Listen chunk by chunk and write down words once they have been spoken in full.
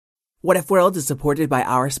What If World is supported by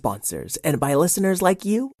our sponsors and by listeners like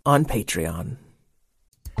you on Patreon.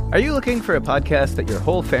 Are you looking for a podcast that your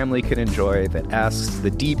whole family can enjoy that asks the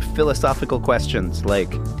deep philosophical questions like,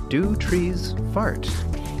 do trees fart?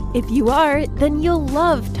 If you are, then you'll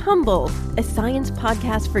love Tumble, a science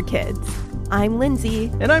podcast for kids. I'm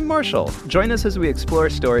Lindsay. And I'm Marshall. Join us as we explore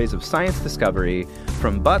stories of science discovery,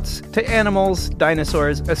 from butts to animals,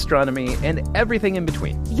 dinosaurs, astronomy, and everything in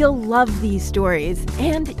between. You'll love these stories,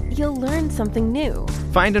 and you'll learn something new.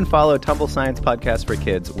 Find and follow Tumble Science Podcast for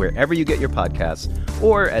Kids wherever you get your podcasts,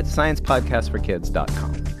 or at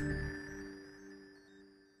sciencepodcastforkids.com.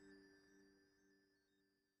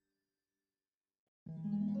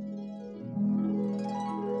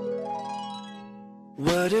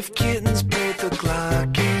 What if kittens played the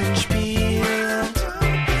glockenspiel?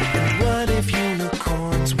 And what if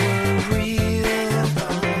unicorns were real?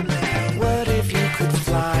 What if you could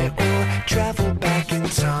fly or travel back in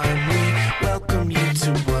time? We welcome you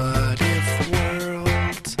to What If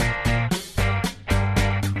World.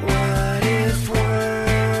 What If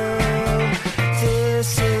World?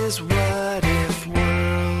 This is What If World.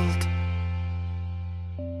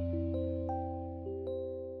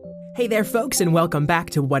 Hey there, folks, and welcome back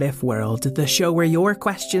to What If World, the show where your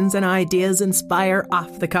questions and ideas inspire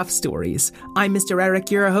off-the-cuff stories. I'm Mr. Eric,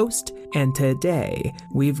 your host, and today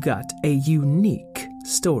we've got a unique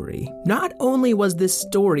story. Not only was this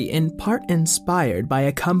story in part inspired by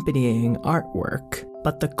accompanying artwork,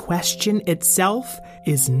 but the question itself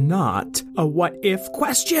is not a what-if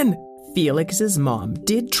question. Felix's mom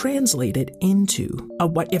did translate it into a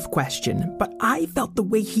what-if question, but I felt the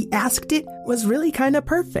way he asked it was really kind of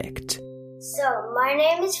perfect. So, my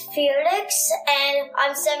name is Felix, and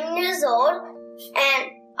I'm 7 years old,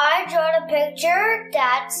 and I drew a picture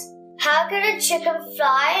that's how could a chicken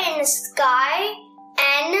fly in the sky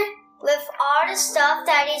and with all the stuff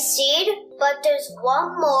that he seed, but there's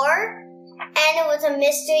one more, and it was a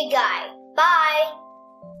mystery guy. Bye!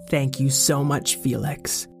 Thank you so much,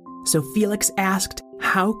 Felix. So Felix asked,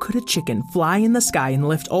 how could a chicken fly in the sky and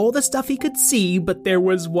lift all the stuff he could see, but there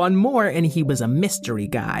was one more and he was a mystery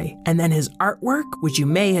guy? And then his artwork, which you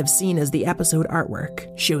may have seen as the episode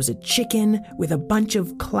artwork, shows a chicken with a bunch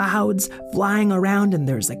of clouds flying around, and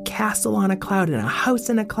there's a castle on a cloud and a house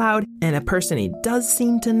in a cloud and a person he does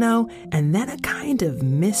seem to know, and then a kind of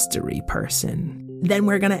mystery person. Then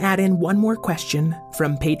we're going to add in one more question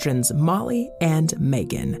from patrons Molly and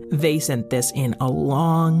Megan. They sent this in a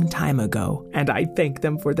long time ago, and I thank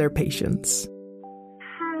them for their patience.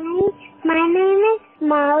 Hi, my name is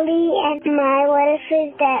Molly, and my what if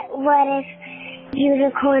is that what if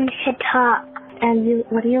unicorns could talk? And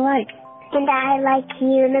what do you like? And I like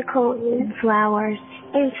unicorns. Flowers.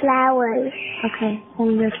 And flowers. Okay,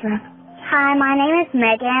 and your turn. Hi, my name is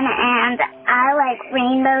Megan, and I like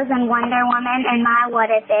rainbows and Wonder Woman, and my what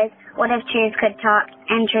if is, what if trees could talk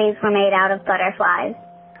and trees were made out of butterflies?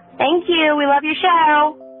 Thank you. We love your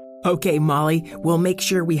show. Okay, Molly, we'll make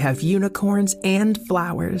sure we have unicorns and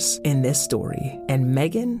flowers in this story. And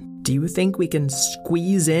Megan, do you think we can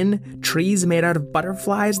squeeze in trees made out of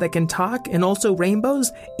butterflies that can talk, and also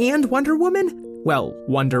rainbows and Wonder Woman? Well,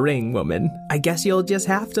 Wondering Woman. I guess you'll just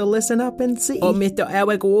have to listen up and see. Oh, Mr.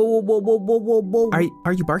 Eric, whoa.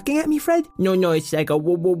 Are you barking at me, Fred? No, it's like a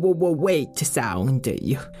whoa, wait sound.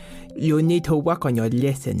 You need to work on your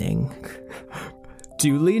listening.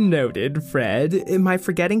 Duly noted, Fred. Am I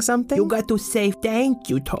forgetting something? You got to say thank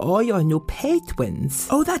you to all your new patrons.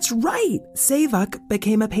 Oh, that's right. Savak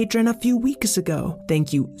became a patron a few weeks ago.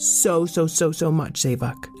 Thank you so much,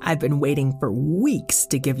 Savak. I've been waiting for weeks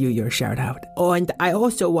to give you your shout out. Oh, and I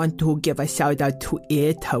also want to give a shout out to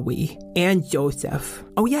Italy and Joseph.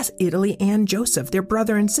 Oh yes, Italy and Joseph. They're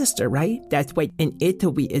brother and sister, right? That's right. And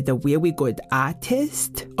Italy is a really good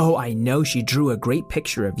artist. Oh, I know. She drew a great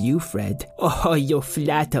picture of you, Fred. Oh, you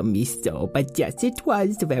flatter me so. But yes, it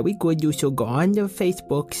was very good. You should go on the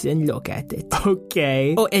Facebooks and look at it.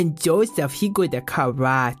 Okay. Oh, and Joseph, he good at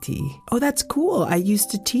karate. Oh, that's cool. I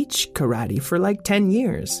used to teach karate for like 10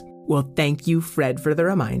 years. Well, thank you, Fred, for the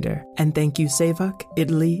reminder. And thank you, Savak,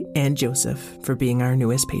 Italy, and Joseph for being our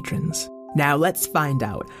newest patrons. Now let's find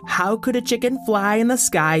out. How could a chicken fly in the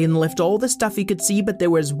sky and lift all the stuff he could see, but there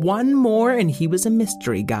was one more and he was a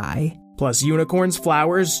mystery guy? Plus unicorns,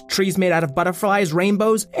 flowers, trees made out of butterflies,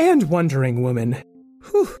 rainbows, and Wondering Woman.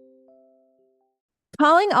 Whew.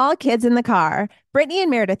 Calling all kids in the car. Brittany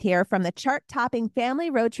and Meredith here from the chart-topping Family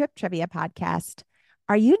Road Trip Trivia Podcast.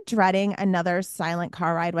 Are you dreading another silent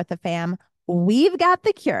car ride with the fam? We've got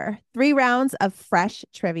the cure. 3 rounds of fresh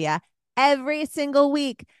trivia every single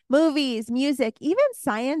week. Movies, music, even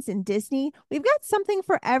science and Disney. We've got something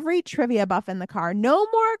for every trivia buff in the car. No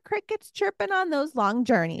more crickets chirping on those long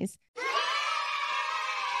journeys.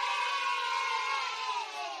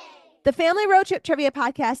 The Family Road Trip Trivia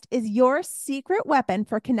Podcast is your secret weapon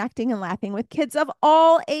for connecting and laughing with kids of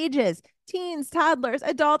all ages. Teens, toddlers,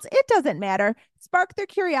 adults, it doesn't matter. Spark their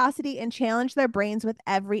curiosity and challenge their brains with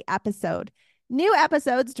every episode. New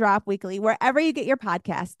episodes drop weekly wherever you get your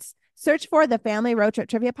podcasts. Search for the Family Road Trip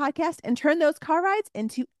Trivia Podcast and turn those car rides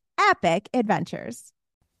into epic adventures.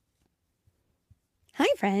 Hi,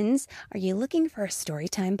 friends. Are you looking for a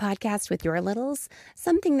storytime podcast with your littles?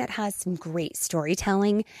 Something that has some great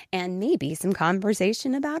storytelling and maybe some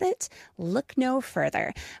conversation about it? Look no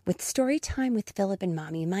further. With Storytime with Philip and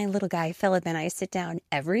Mommy, my little guy Philip and I sit down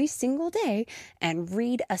every single day and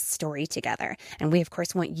read a story together. And we, of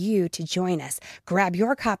course, want you to join us. Grab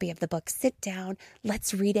your copy of the book, sit down,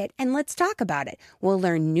 let's read it, and let's talk about it. We'll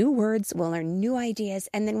learn new words, we'll learn new ideas,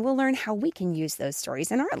 and then we'll learn how we can use those stories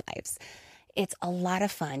in our lives. It's a lot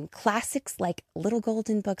of fun. Classics like Little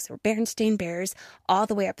Golden Books or Berenstain Bears, all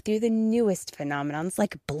the way up through the newest phenomenons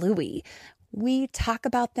like Bluey. We talk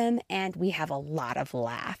about them and we have a lot of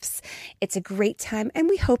laughs. It's a great time and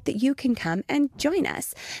we hope that you can come and join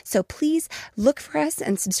us. So please look for us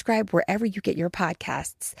and subscribe wherever you get your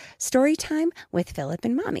podcasts. Storytime with Philip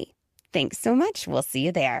and Mommy. Thanks so much. We'll see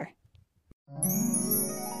you there.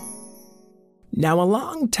 Now, a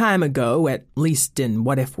long time ago, at least in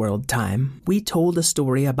What If World time, we told a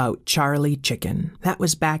story about Charlie Chicken. That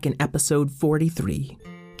was back in episode 43.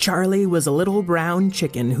 Charlie was a little brown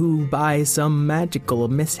chicken who, by some magical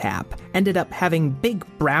mishap, ended up having big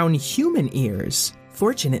brown human ears.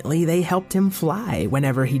 Fortunately, they helped him fly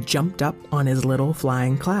whenever he jumped up on his little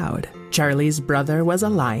flying cloud. Charlie's brother was a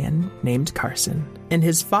lion named Carson, and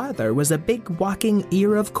his father was a big walking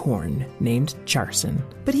ear of corn named Charson,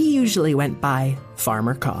 but he usually went by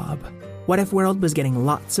Farmer Cobb. What If World was getting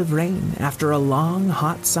lots of rain after a long,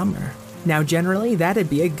 hot summer. Now, generally, that'd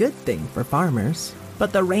be a good thing for farmers,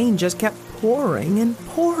 but the rain just kept pouring and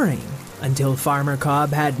pouring until Farmer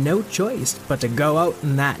Cobb had no choice but to go out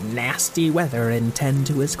in that nasty weather and tend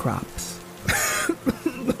to his crops.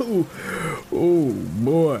 Oh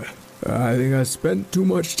boy, I think I spent too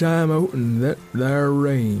much time out in that there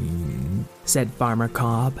rain, said Farmer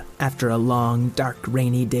Cobb after a long, dark,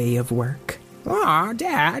 rainy day of work. Aw,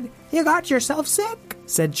 Dad, you got yourself sick,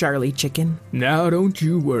 said Charlie Chicken. Now don't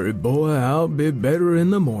you worry, boy, I'll be better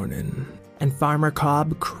in the morning. And Farmer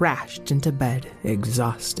Cobb crashed into bed,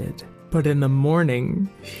 exhausted. But in the morning,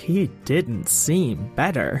 he didn't seem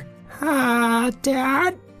better.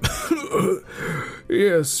 Dad?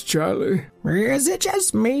 Yes, Charlie? Is it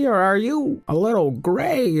just me, or are you a little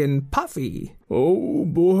gray and puffy? Oh,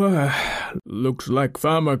 boy. Looks like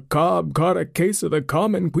Farmer Cobb caught a case of the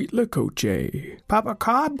common Huitlacoche. Papa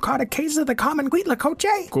Cobb caught a case of the common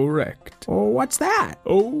Huitlacoche? Correct. Oh, what's that?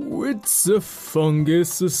 Oh, it's a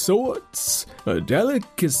fungus of sorts. A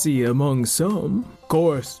delicacy among some. Of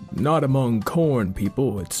course, not among corn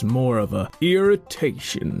people. It's more of a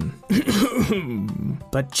irritation.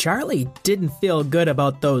 But Charlie didn't feel good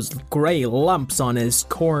about those gray lumps on his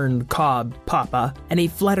corn cob, Papa, and he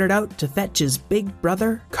fluttered out to fetch his big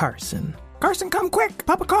brother, Carson. Carson, come quick!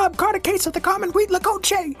 Papa Cobb caught a case of the common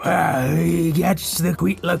Huitlacoche. Well, he gets the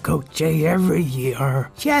Huitlacoche every year.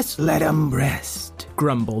 Just let him rest,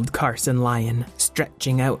 grumbled Carson Lion,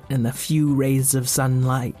 stretching out in the few rays of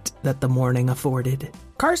sunlight that the morning afforded.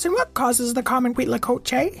 Carson, what causes the common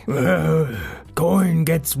Huitlacoche? Well, corn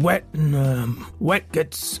gets wet and wet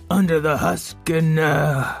gets under the husk and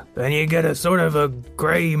then you get a sort of a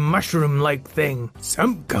gray mushroom-like thing.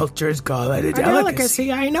 Some cultures call it a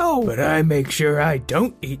delicacy, I know. But I make sure I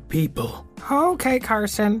don't eat people. Okay,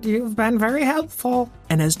 Carson, you've been very helpful.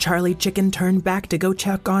 And as Charlie Chicken turned back to go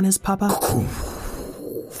check on his papa,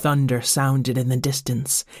 thunder sounded in the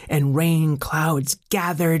distance, and rain clouds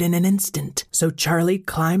gathered in an instant. So Charlie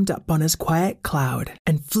climbed up on his quiet cloud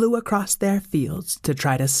and flew across their fields to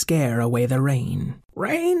try to scare away the rain.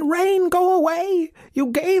 Rain, rain, go away! You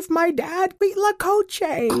gave my dad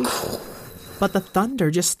Huitlacoche! But the thunder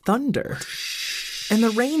just thundered, and the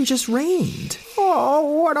rain just rained.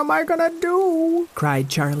 Oh, what am I gonna do? Cried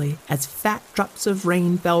Charlie as fat drops of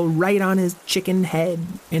rain fell right on his chicken head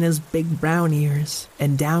and his big brown ears,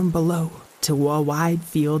 and down below to a wide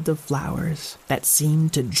field of flowers that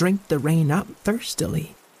seemed to drink the rain up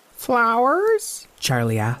thirstily. Flowers?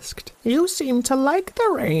 Charlie asked. You seem to like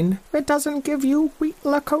the rain. It doesn't give you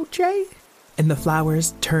Huitlacoche? And the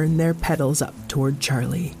flowers turned their petals up toward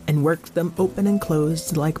Charlie and worked them open and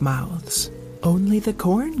closed like mouths. Only the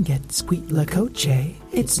corn gets Huitlacoche.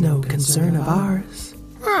 It's no concern of ours.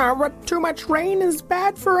 But too much rain is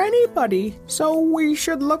bad for anybody, so we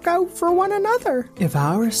should look out for one another. If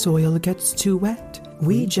our soil gets too wet,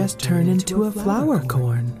 we just turn into a flower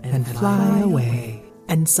corn and fly away.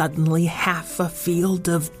 And suddenly half a field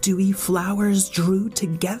of dewy flowers drew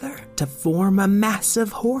together to form a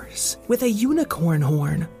massive horse with a unicorn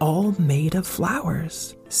horn, all made of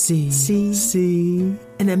flowers. See,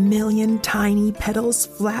 and a million tiny petals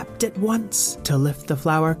flapped at once to lift the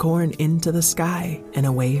flower corn into the sky and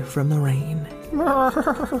away from the rain.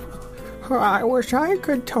 I wish I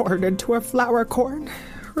could turn into a flower corn.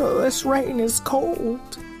 This rain is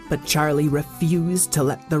cold. But Charlie refused to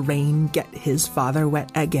let the rain get his father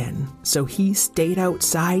wet again, so he stayed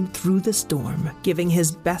outside through the storm, giving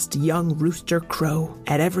his best young rooster crow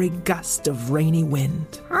at every gust of rainy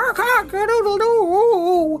wind.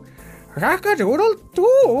 Cock-a-doodle-doo!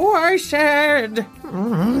 Cock-a-doodle-doo, I said.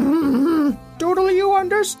 Doodle, you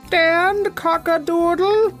understand,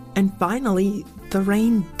 cock-a-doodle? And finally, the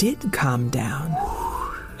rain did calm down,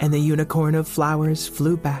 and the unicorn of flowers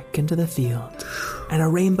flew back into the field, and a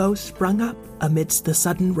rainbow sprung up amidst the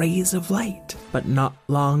sudden rays of light. But not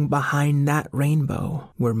long behind that rainbow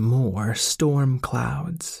were more storm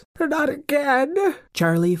clouds. Not again.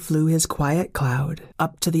 Charlie flew his quiet cloud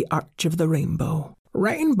up to the arch of the rainbow.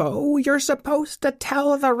 Rainbow, you're supposed to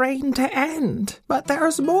tell the rain to end, but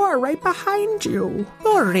there's more right behind you.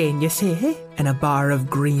 More rain, you say? And a bar of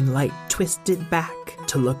green light twisted back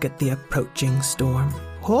to look at the approaching storm.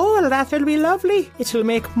 Oh, that'll be lovely. It'll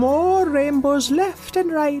make more rainbows left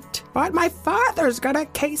and right. But my father's got a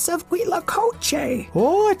case of Huitlacoche.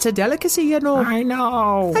 Oh, it's a delicacy, you know. I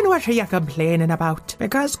know. And what are you complaining about?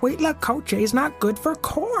 Because Huitlacoche is not good for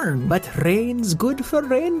corn. But rain's good for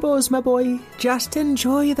rainbows, my boy. Just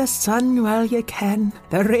enjoy the sun while you can.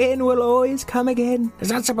 The rain will always come again. Is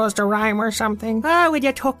that supposed to rhyme or something? When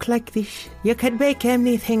you talk like this, you can make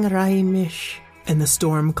anything rhyme-ish. And the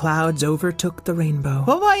storm clouds overtook the rainbow.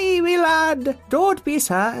 Bye-bye, me lad. Don't be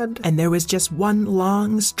sad. And there was just one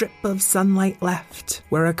long strip of sunlight left,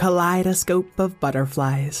 where a kaleidoscope of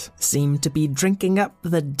butterflies seemed to be drinking up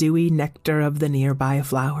the dewy nectar of the nearby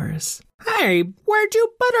flowers. Hey, where'd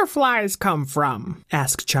you butterflies come from?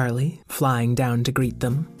 Asked Charlie, flying down to greet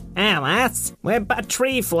them. Alice, we're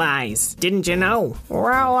tree flies. Didn't you know?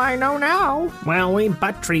 Well, I know now. Well, we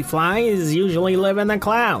tree flies usually live in the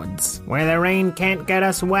clouds, where the rain can't get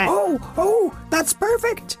us wet. Oh, that's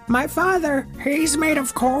perfect. My father, he's made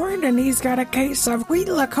of corn and he's got a case of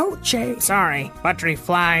Huitlacoche. Sorry, tree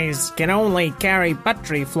flies can only carry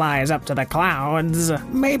tree flies up to the clouds.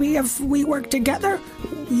 Maybe if we work together,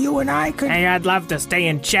 you and I could... Hey, I'd love to stay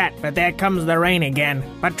and chat, but there comes the rain again.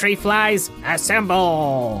 Tree flies,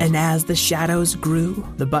 assemble! And as the shadows grew,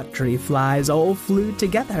 the tree flies all flew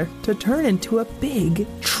together to turn into a big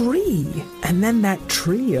tree. And then that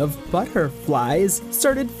tree of butterflies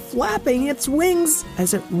started flapping its wings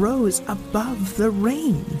as it rose above the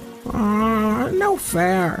rain. No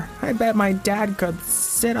fair. I bet my dad could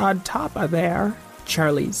sit on top of there.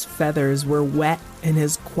 Charlie's feathers were wet and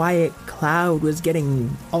his quiet cloud was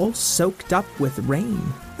getting all soaked up with rain.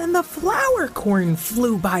 Then the flower corn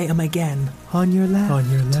flew by him again. On your left. On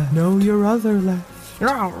your left. No, your other left.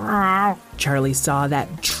 Oh. Charlie saw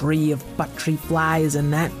that tree of tree flies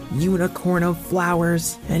and that unicorn of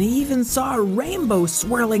flowers, and he even saw a rainbow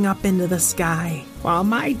swirling up into the sky. While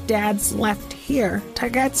my dad's left here to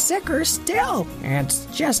get sicker still. It's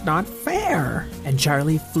just not fair. And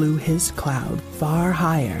Charlie flew his cloud far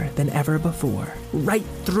higher than ever before, right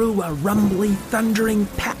through a rumbly, thundering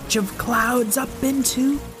patch of clouds up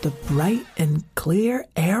into the bright and clear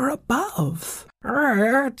air above.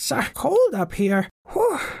 It's cold up here.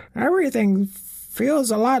 Whew, everything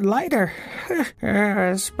feels a lot lighter,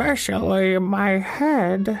 especially my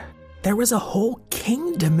head. There was a whole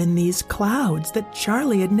kingdom in these clouds that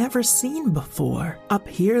Charlie had never seen before. Up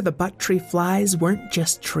here, the tree flies weren't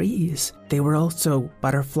just trees. They were also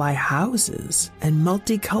butterfly houses and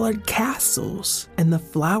multicolored castles. And the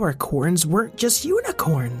flower corns weren't just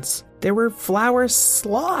unicorns. There were flower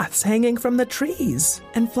sloths hanging from the trees,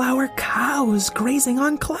 and flower cows grazing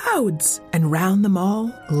on clouds. And round them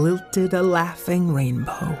all lilted a laughing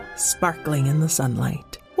rainbow, sparkling in the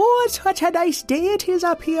sunlight. Oh, such a nice day it is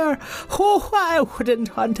up here. Oh, I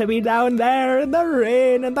wouldn't want to be down there in the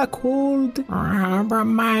rain and the cold. But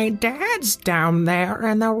my dad's down there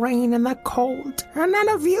in the rain and the cold, and none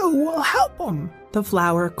of you will help him. The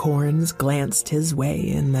flower corns glanced his way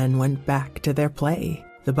and then went back to their play.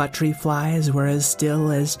 The tree flies were as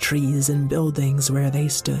still as trees and buildings where they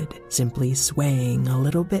stood, simply swaying a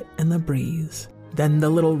little bit in the breeze. Then the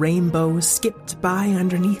little rainbow skipped by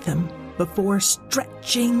underneath him before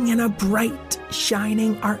stretching in a bright,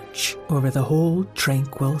 shining arch over the whole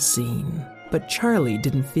tranquil scene. But Charlie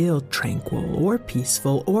didn't feel tranquil or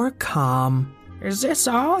peaceful or calm. Is this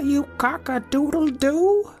all, you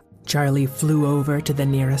cock-a-doodle-doo? Charlie flew over to the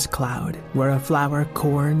nearest cloud, where a flower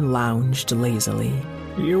corn lounged lazily.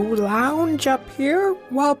 You lounge up here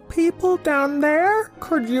while people down there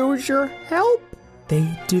could use your help? They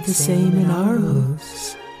do the same in our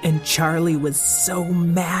house. And Charlie was so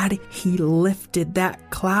mad, he lifted that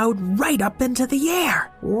cloud right up into the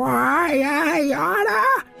air. Why, I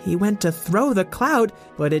oughta... He went to throw the cloud,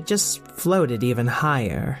 but it just floated even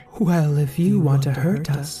higher. Well, if you want to hurt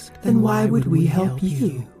us, then why would we help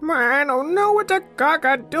you? I don't know what to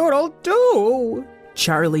cock-a-doodle-do.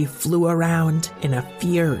 Charlie flew around in a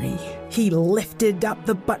fury. He lifted up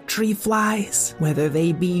the butt tree flies, whether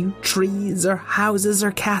they be trees or houses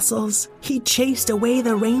or castles. He chased away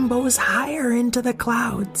the rainbows higher into the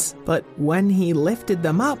clouds. But when he lifted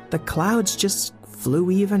them up, the clouds just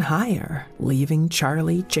flew even higher, leaving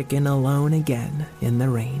Charlie Chicken alone again in the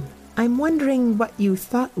rain. I'm wondering what you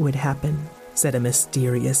thought would happen, said a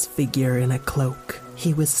mysterious figure in a cloak.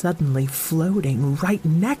 He was suddenly floating right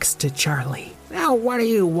next to Charlie. Now what do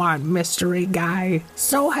you want, mystery guy?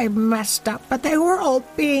 So I messed up, but they were all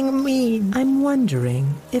being mean. I'm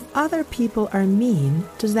wondering, if other people are mean,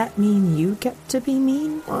 does that mean you get to be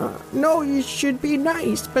mean? No, you should be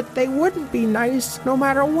nice, but they wouldn't be nice no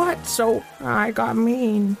matter what, so I got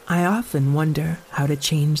mean. I often wonder how to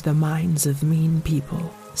change the minds of mean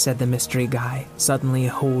people, said the mystery guy, suddenly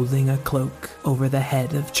holding a cloak over the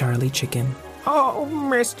head of Charlie Chicken. Oh,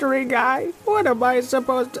 mystery guy, what am I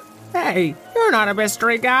supposed to... Hey, you're not a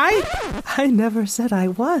mystery guy. I never said I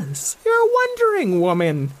was. You're a wondering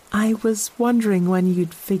woman. I was wondering when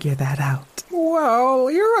you'd figure that out. Well,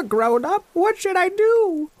 you're a grown-up. What should I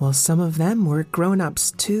do? Well, some of them were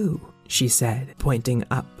grown-ups too, she said, pointing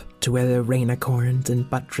up to where the rainicorns and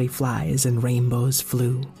buttree flies and rainbows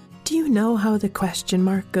flew. Do you know how the question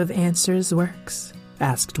mark of answers works?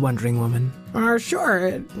 Asked Wondering Woman. Sure,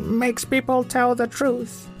 it makes people tell the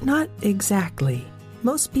truth. Not exactly.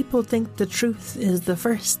 Most people think the truth is the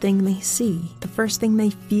first thing they see, the first thing they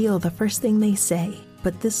feel, the first thing they say.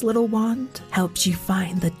 But this little wand helps you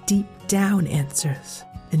find the deep down answers.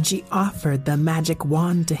 And she offered the magic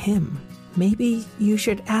wand to him. Maybe you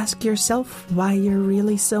should ask yourself why you're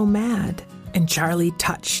really so mad. And Charlie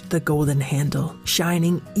touched the golden handle,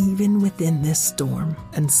 shining even within this storm.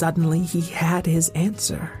 And suddenly he had his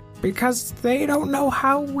answer. Because they don't know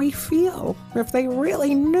how we feel. If they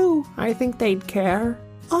really knew, I think they'd care.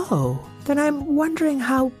 Oh, then I'm wondering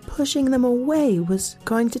how pushing them away was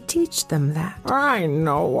going to teach them that. I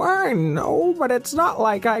know, but it's not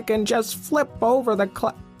like I can just flip over the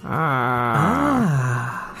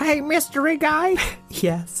Hey, mystery guy.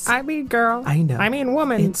 Yes. I mean girl. I know. I mean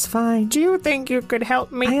woman. It's fine. Do you think you could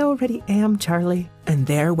help me? I already am, Charlie. And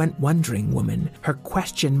there went Wondering Woman, her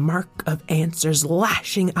question mark of answers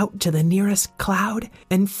lashing out to the nearest cloud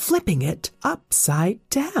and flipping it upside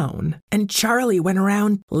down. And Charlie went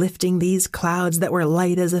around lifting these clouds that were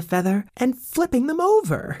light as a feather and flipping them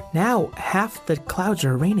over. Now half the clouds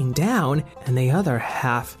are raining down and the other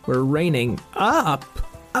half were raining up.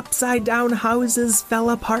 Upside down houses fell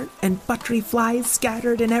apart and buttree flies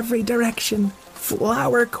scattered in every direction.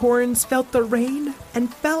 Flower corns felt the rain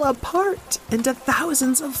and fell apart into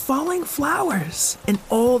thousands of falling flowers. And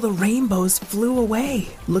all the rainbows flew away,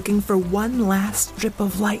 looking for one last strip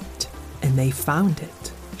of light. And they found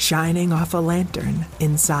it, shining off a lantern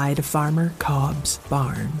inside Farmer Cobb's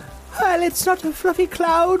barn. Well, it's not a fluffy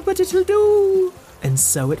cloud, but it'll do. And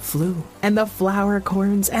so it flew, and the flower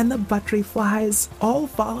corns and the buttree flies all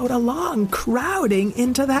followed along, crowding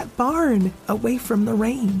into that barn, away from the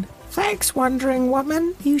rain. Thanks, Wondering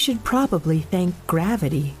Woman. You should probably thank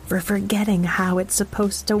gravity for forgetting how it's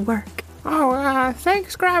supposed to work. Oh,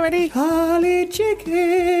 thanks, Gravity. Charlie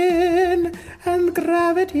Chicken and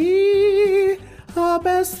Gravity are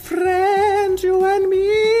best friends, you and me.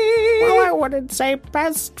 Well, I wouldn't say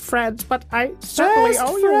best friends, but I certainly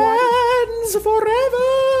owe you one. Best friends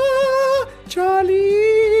forever,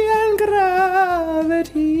 Charlie and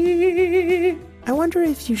Gravity. I wonder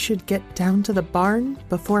if you should get down to the barn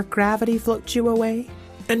before gravity floats you away.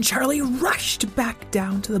 And Charlie rushed back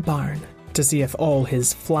down to the barn to see if all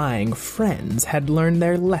his flying friends had learned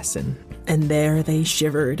their lesson. And there they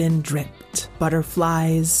shivered and dripped,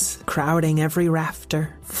 butterflies crowding every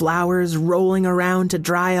rafter, flowers rolling around to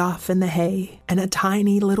dry off in the hay, and a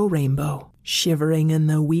tiny little rainbow shivering in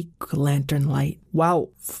the weak lantern light, while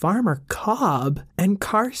Farmer Cobb and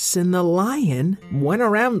Carson the lion went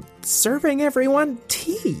around serving everyone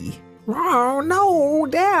tea. Oh, no,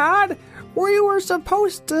 Dad. We were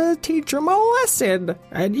supposed to teach him a lesson,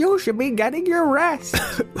 and you should be getting your rest.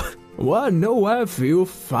 Why, no, I feel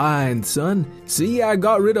fine, son. See, I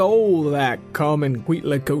got rid of all that common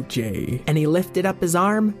Huitlacoche. And he lifted up his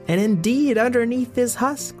arm, and indeed, underneath his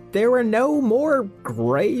husk, there were no more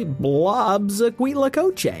gray blobs of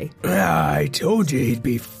Huitlacoche. I told you he'd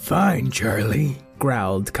be fine, Charlie,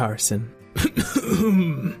 growled Carson.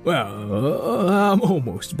 Well, I'm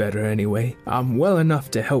almost better anyway. I'm well enough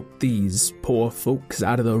to help these poor folks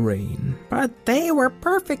out of the rain. But they were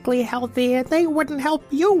perfectly healthy and they wouldn't help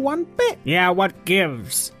you one bit. Yeah, what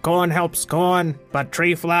gives? Corn helps corn, but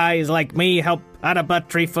tree flies like me help other but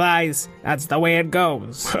tree flies. That's the way it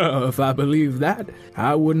goes. If I believe that,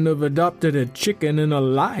 I wouldn't have adopted a chicken and a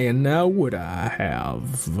lion now, would I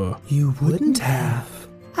have? You wouldn't have.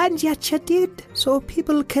 And yet you did, so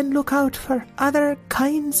people can look out for other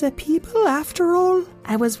kinds of people after all.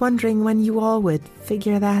 I was wondering when you all would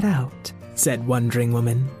figure that out, said Wondering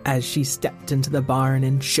Woman as she stepped into the barn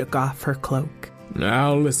and shook off her cloak.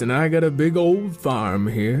 Now listen, I got a big old farm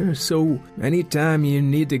here, so anytime you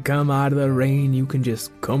need to come out of the rain, you can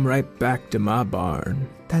just come right back to my barn.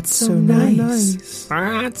 That's so nice.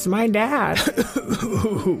 That's my dad.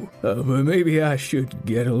 But maybe I should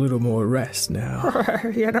get a little more rest now.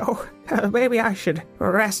 Maybe I should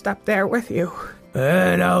rest up there with you.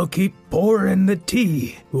 And I'll keep pouring the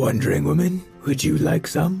tea. Wondering Woman, would you like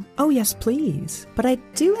some? Oh, yes, please. But I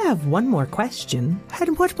do have one more question.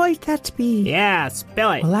 And what might that be? Yeah,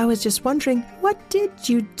 spill it. Well, I was just wondering, what did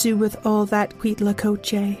you do with all that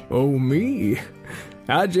Huitlacoche? Oh, me?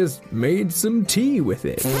 I just made some tea with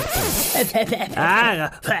it.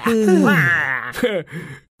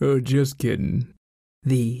 Oh, just kidding.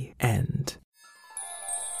 The end.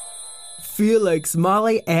 Felix,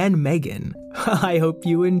 Molly, and Megan, I hope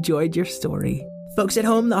you enjoyed your story. Folks at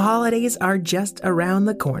home, the holidays are just around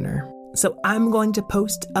the corner. So I'm going to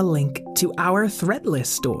post a link to our Threadless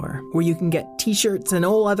store where you can get t-shirts and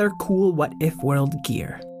all other cool What If World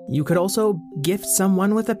gear. You could also gift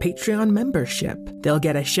someone with a Patreon membership. They'll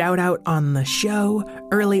get a shout out on the show,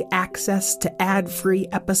 early access to ad-free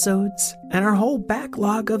episodes, and our whole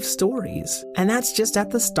backlog of stories. And that's just at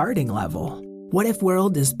the starting level. What If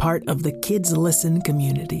World is part of the Kids Listen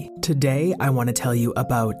community. Today, I want to tell you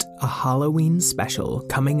about a Halloween special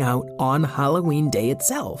coming out on Halloween Day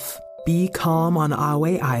itself. Be Calm on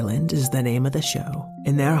Awe Island is the name of the show.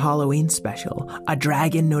 In their Halloween special, a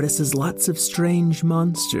dragon notices lots of strange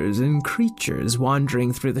monsters and creatures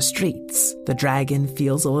wandering through the streets. The dragon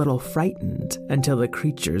feels a little frightened until the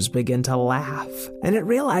creatures begin to laugh, and it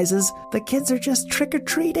realizes the kids are just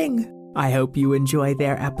trick-or-treating. I hope you enjoy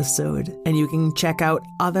their episode, and you can check out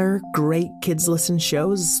other great Kids Listen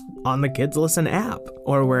shows on the Kids Listen app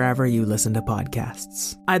or wherever you listen to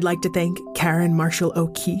podcasts. I'd like to thank Karen Marshall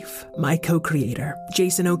O'Keefe, my co-creator,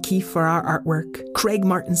 Jason O'Keefe for our artwork, Craig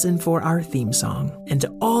Martinson for our theme song, and to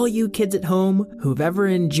all you kids at home who've ever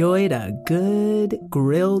enjoyed a good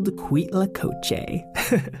grilled Huitlacoche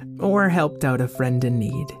or helped out a friend in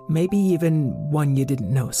need, maybe even one you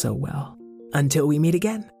didn't know so well. Until we meet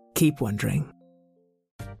again, keep wondering.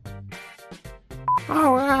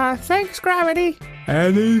 Oh, thanks, Gravity.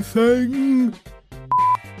 Anything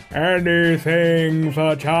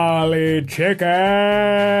for Charlie Chicken.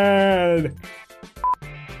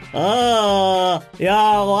 Oh, you're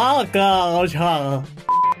welcome, Charlie.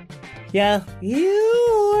 Yeah,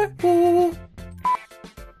 you.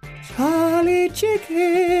 Charlie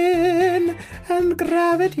Chicken and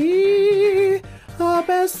Gravity are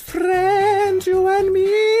best friends, you and me.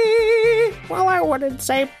 Well, I wouldn't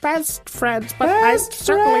say best friends, but I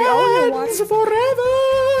certainly owe you one. Forever,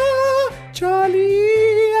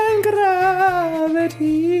 Charlie and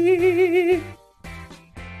Gravity.